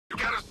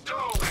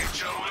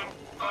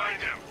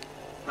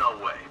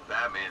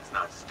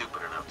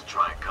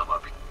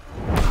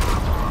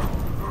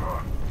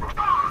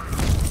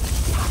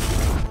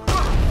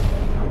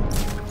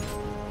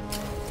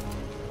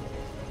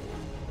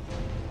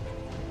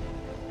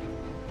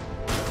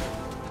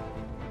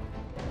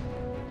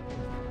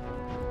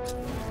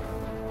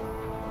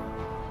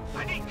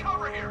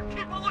over here!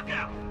 Keep a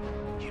lookout!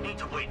 You need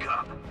to wake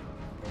up.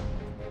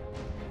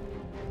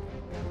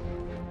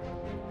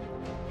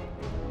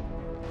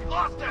 We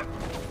lost him!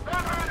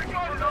 Handprint, the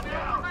guy is on the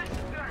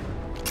information deck!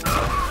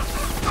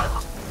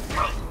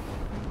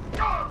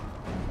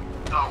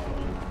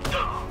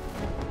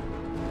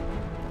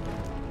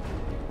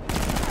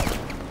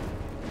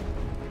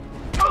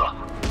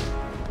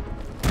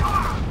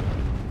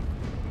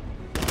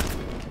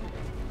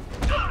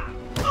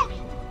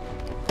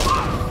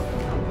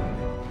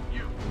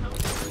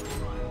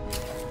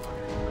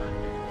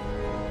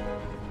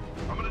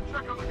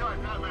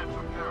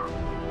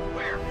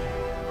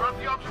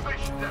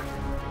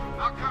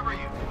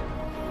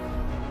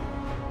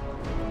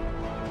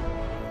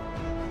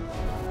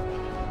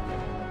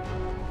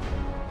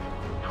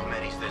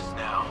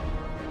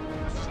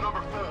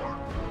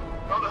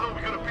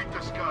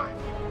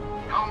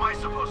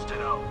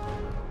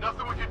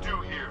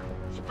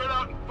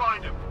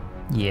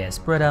 Yeah,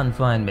 spread out and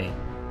find me.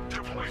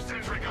 Deploy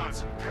sentry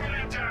guns. Pin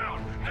it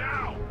down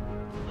now.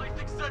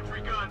 Placing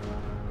sentry gun.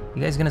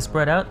 You guys gonna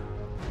spread out?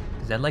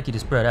 Cause I'd like you to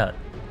spread out.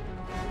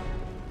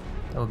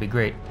 That would be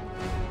great.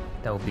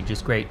 That would be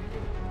just great.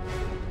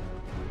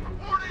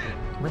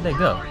 Where'd they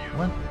go?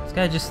 What? This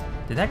guy just...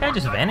 Did that guy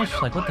just vanish?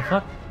 Like, what the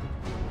fuck?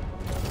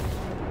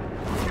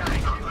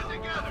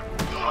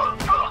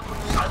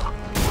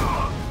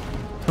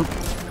 Oop.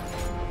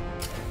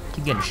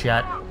 Keep getting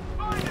shot.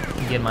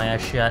 Keep getting my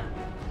ass shot.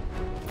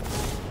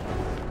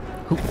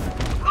 Oop.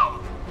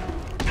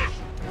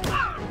 Just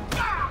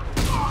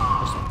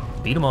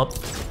beat him up.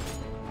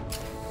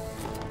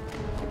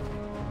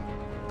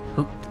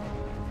 Oop.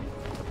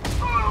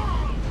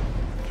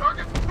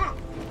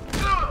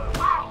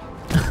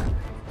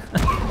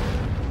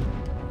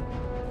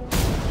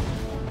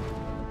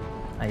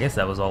 I guess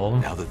that was all of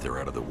them. Now that they're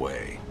out of the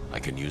way, I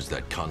can use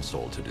that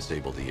console to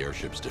disable the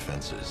airship's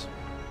defenses.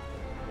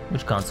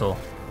 Which console?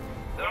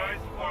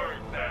 Nice work,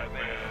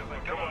 Batman.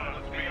 Come on,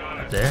 let's be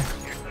honest. Up there?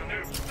 It's the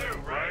new suit,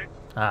 right?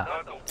 Ah.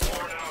 Not the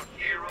worn-out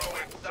hero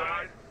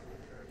inside.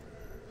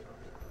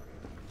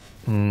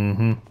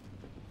 Mm-hmm.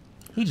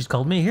 He just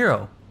called me a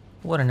hero.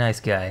 What a nice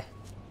guy.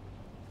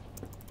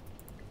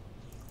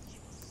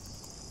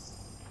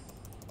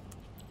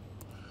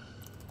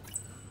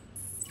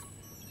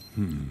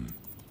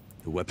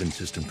 The weapon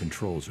system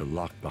controls are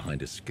locked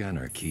behind a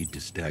scanner keyed to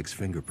Stag's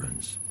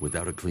fingerprints.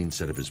 Without a clean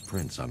set of his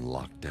prints, I'm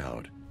locked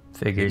out.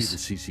 Maybe Figures. the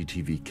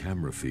CCTV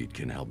camera feed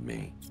can help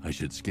me. I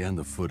should scan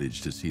the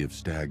footage to see if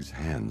Stag's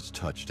hands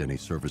touched any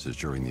surfaces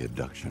during the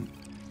abduction.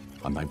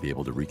 I might be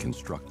able to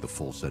reconstruct the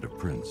full set of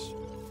prints.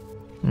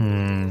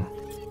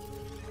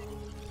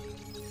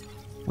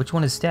 Which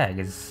one is Stag?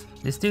 Is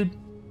this dude?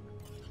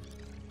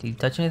 Did he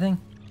touch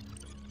anything?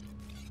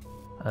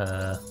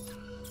 I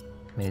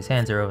mean, his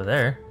hands are over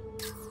there.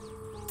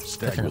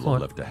 Stag Touching the will floor.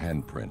 have left a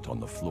handprint on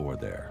the floor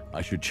there.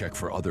 I should check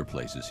for other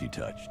places he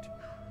touched.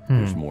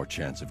 There's more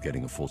chance of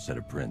getting a full set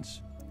of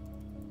prints.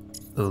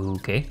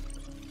 Okay.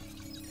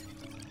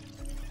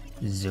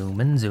 Zoom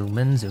in, zoom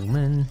in, zoom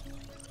in.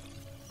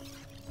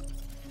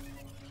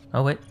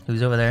 Oh wait,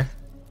 who's over there?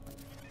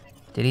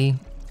 Did he?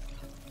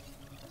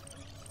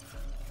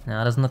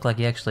 No, it doesn't look like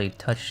he actually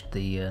touched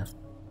the, I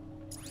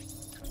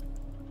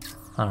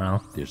don't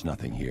know. There's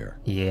nothing here.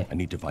 Yeah. I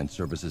need to find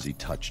surfaces he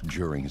touched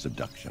during his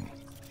abduction.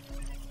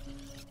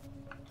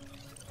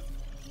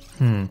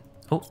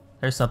 Oh,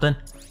 there's something.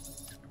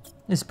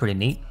 This is pretty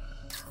neat.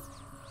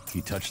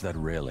 He touched that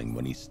railing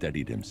when he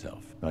steadied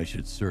himself. I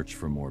should search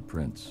for more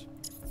prints.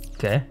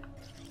 Okay.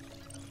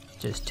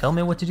 Just tell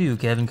me what to do,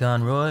 Kevin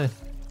Conroy.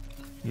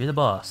 You're the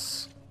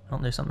boss. Oh,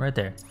 there's something right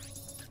there.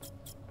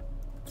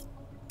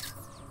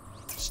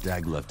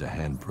 Stag left a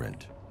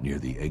handprint near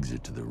the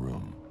exit to the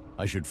room.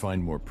 I should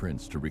find more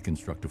prints to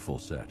reconstruct a full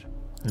set.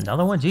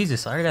 Another one?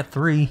 Jesus, I already got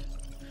 3. Is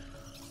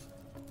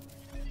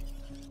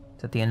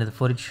that the end of the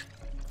footage?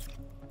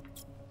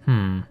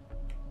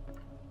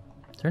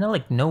 Is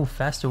there no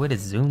faster way to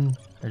zoom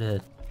or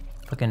to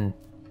fucking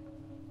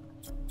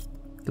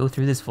go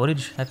through this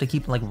footage? I have to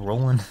keep like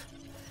rolling.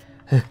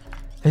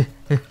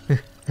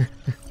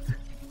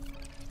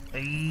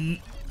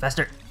 Hey,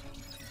 faster.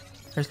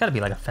 There's gotta be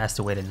like a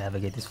faster way to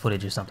navigate this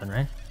footage or something,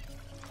 right?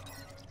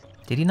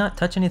 Did he not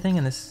touch anything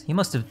in this? He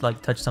must have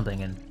like touched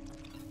something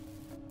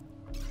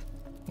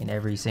in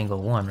every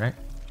single one, right?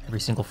 Every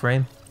single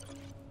frame.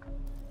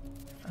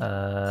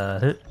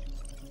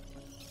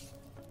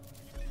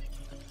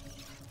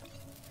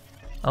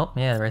 Oh,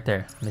 yeah, right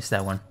there. Missed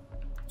that one.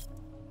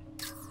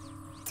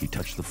 He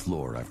touched the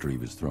floor after he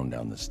was thrown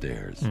down the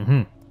stairs.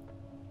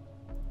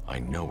 I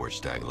know where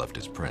Stag left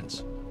his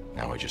prints.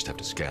 Now I just have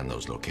to scan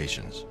those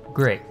locations.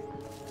 Great.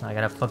 I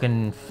gotta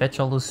fucking fetch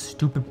all those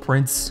stupid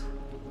prints.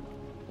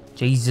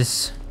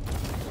 Jesus.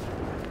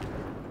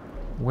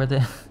 Where the...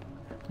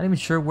 Not even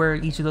sure where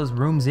each of those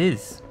rooms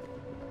is.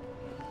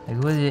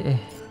 Like, what is it?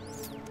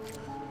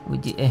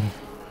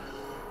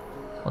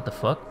 What the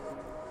fuck?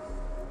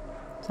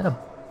 Is that a...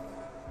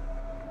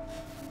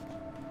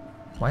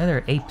 Why are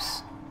there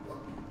apes?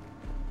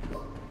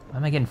 Why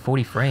am I getting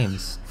 40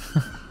 frames?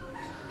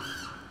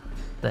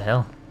 The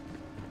hell?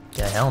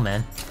 The hell,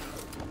 man?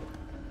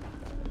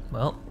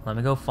 Well, let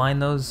me go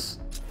find those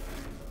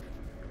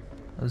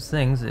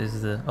things.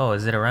 Is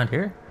it around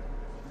here?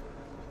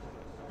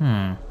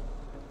 I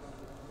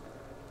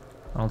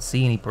don't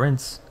see any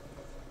prints.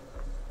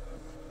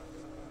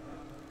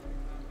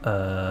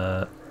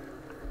 Well,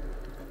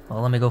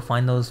 let me go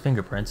find those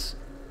fingerprints.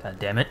 God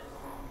damn it.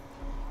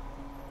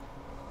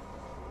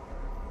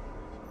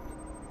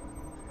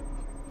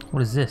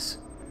 What is this?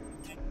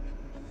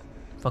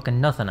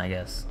 Fucking nothing, I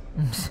guess.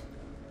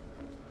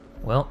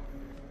 Well.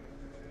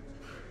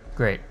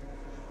 Great.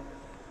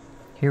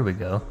 Here we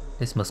go.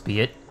 This must be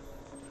it.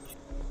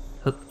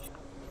 Hook.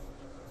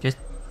 Just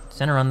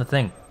center on the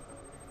thing.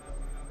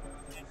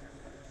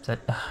 Is that...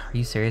 are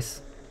you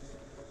serious?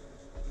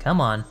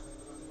 Come on.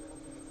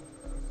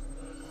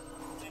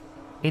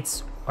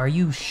 It's... Are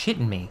you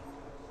shitting me?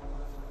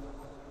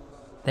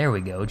 There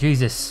we go.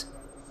 Jesus.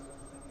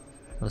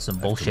 That was some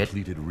bullshit.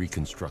 Completed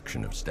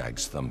reconstruction of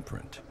Stag's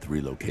thumbprint.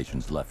 3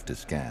 locations left to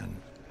scan.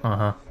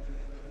 Uh-huh.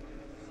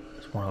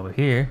 There's one over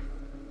here.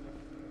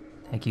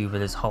 Thank you for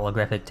this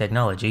holographic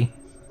technology.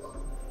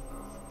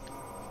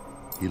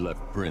 He left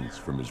prints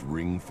from his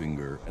ring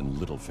finger and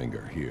little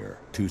finger here.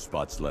 2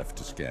 spots left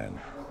to scan.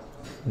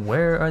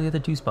 Where are the other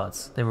 2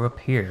 spots? They were up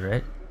here,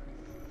 right?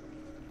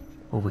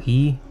 Over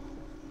here?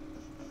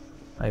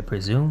 I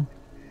presume?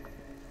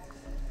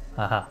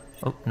 Aha.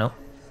 Oh, no.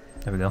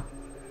 There we go.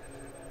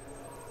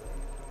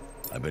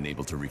 I've been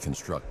able to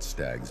reconstruct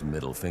Stag's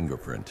middle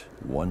fingerprint.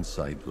 1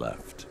 site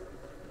left.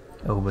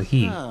 Over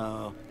here.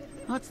 Oh,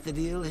 what's the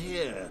deal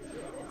here?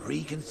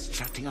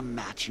 Reconstructing a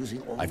match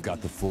using all I've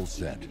got the full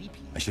set.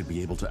 I should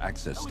be able to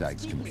access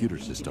Stag's computer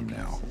system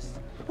now.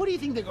 What do you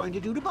think they're going to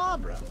do to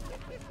Barbara?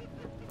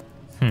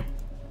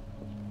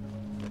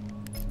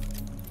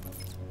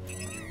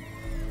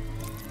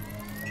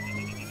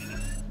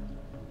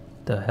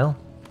 The hell?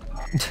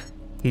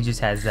 He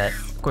just has that.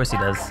 Of course he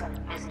does.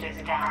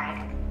 Mr.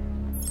 Stag.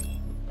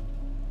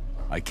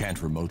 I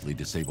can't remotely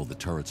disable the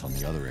turrets on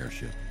the other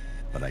airship,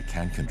 but I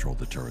can control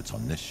the turrets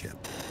on this ship.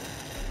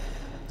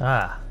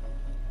 Ah.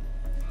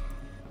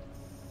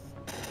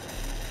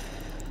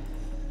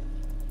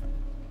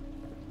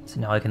 So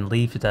now I can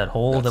leave that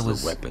hole That's that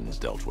was the weapons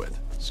dealt with.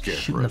 shooting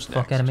the Scarecrow's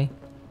fuck next. out of me.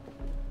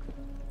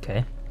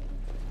 Okay.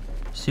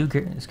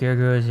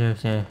 Scarecrow is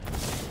there.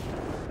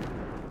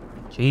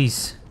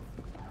 Jeez.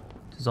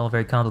 This is all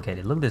very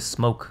complicated. Look at this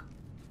smoke.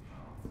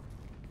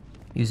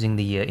 Using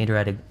the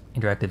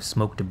interactive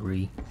smoke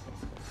debris.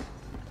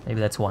 Maybe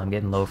that's why I'm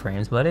getting low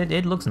frames, but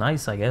it looks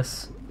nice, I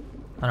guess.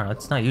 I don't know,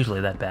 it's not usually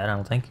that bad, I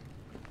don't think.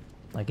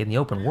 Like in the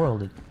open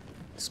world,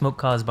 smoke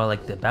caused by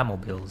like the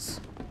Batmobiles,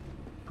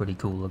 pretty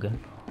cool looking.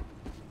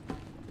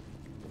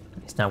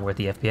 It's not worth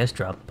the FPS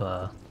drop,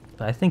 but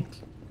I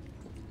think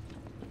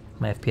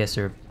my FPS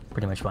are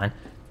pretty much fine.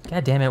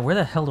 God damn it, where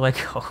the hell do I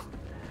go?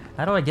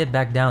 How do I get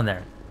back down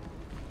there?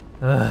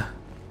 Ugh.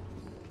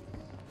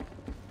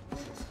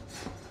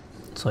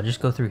 So I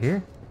just go through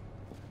here?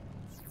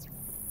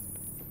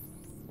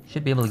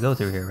 Should be able to go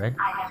through here, right?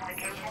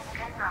 Identification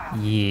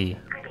confirmed. Yeah.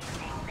 Good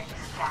evening, Mr.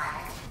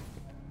 Stag.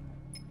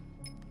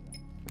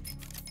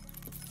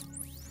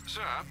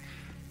 Sir,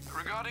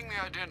 regarding the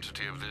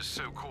identity of this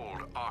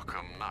so-called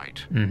Arkham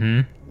Knight,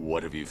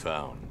 What have you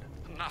found?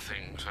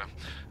 nothing, sir.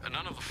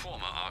 None of the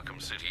former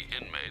Arkham City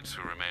inmates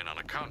who remain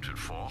unaccounted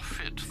for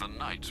fit the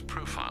Knight's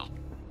profile.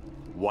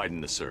 Widen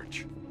the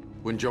search.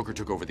 When Joker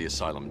took over the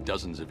asylum,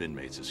 dozens of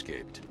inmates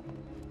escaped.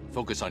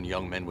 Focus on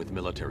young men with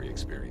military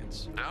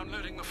experience.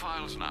 Downloading the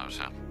files now,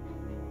 sir.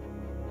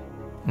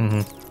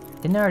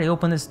 Didn't I already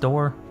open this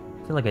door?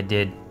 I feel like I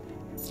did.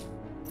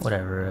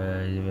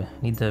 Whatever,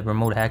 need the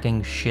remote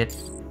hacking shit.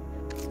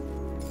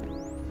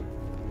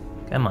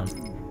 Come on.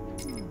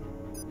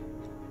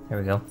 There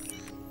we go.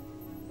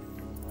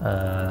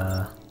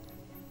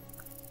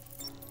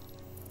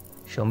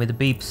 Show me the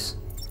beeps.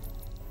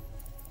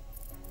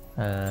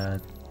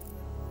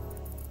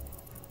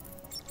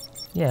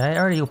 Yeah, I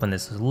already opened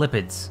this.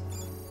 Lipids.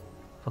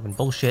 Fucking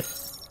bullshit.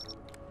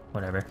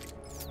 Whatever.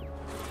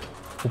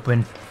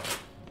 Open.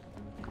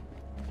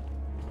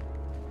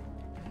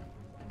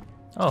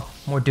 Oh,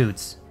 more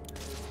dudes.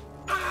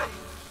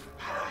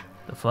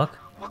 The fuck?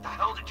 What the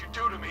hell did you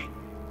do to me?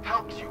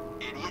 Help, you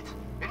idiot!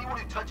 Anyone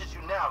who touches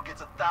you now gets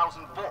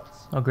 1,000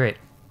 volts. Oh, great.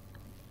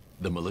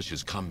 The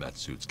militia's combat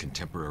suits can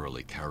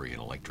temporarily carry an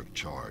electric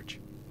charge.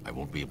 I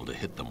won't be able to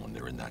hit them when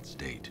they're in that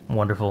state.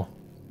 Wonderful.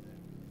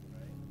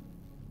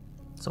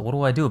 So what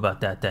do I do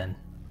about that then?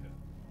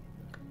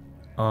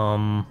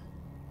 My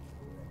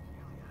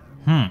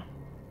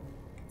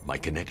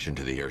connection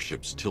to the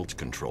airship's tilt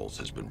controls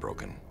has been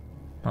broken.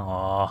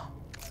 Aww.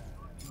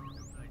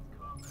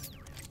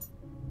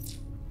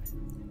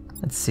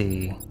 Let's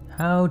see.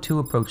 How to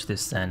approach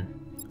this then?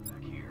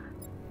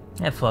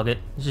 Yeah, fuck it.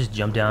 Let's just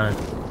jump down and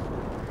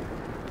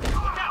Look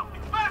out!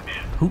 It's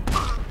Batman! hoop.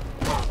 Just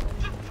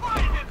try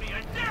and hit me,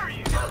 I dare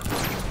you!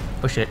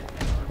 Push it.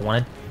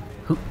 Wanted.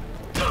 Hoop.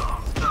 Hey,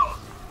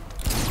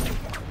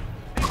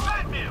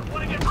 Batman!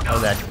 Wanna get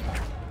Oh god.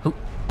 Hoop.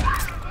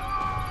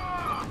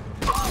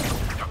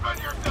 Defend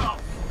yourself!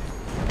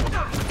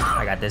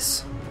 got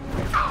this.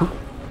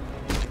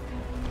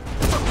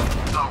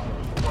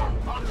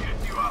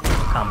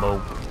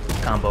 Combo,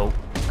 combo,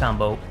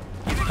 combo,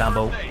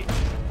 combo,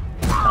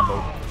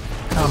 combo,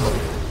 combo.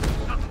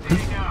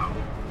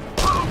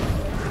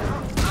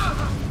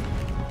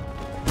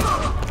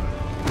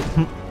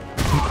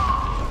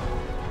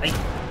 Hey.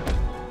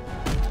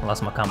 I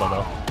lost my combo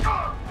though.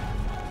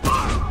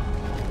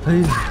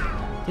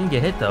 Didn't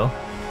get hit though.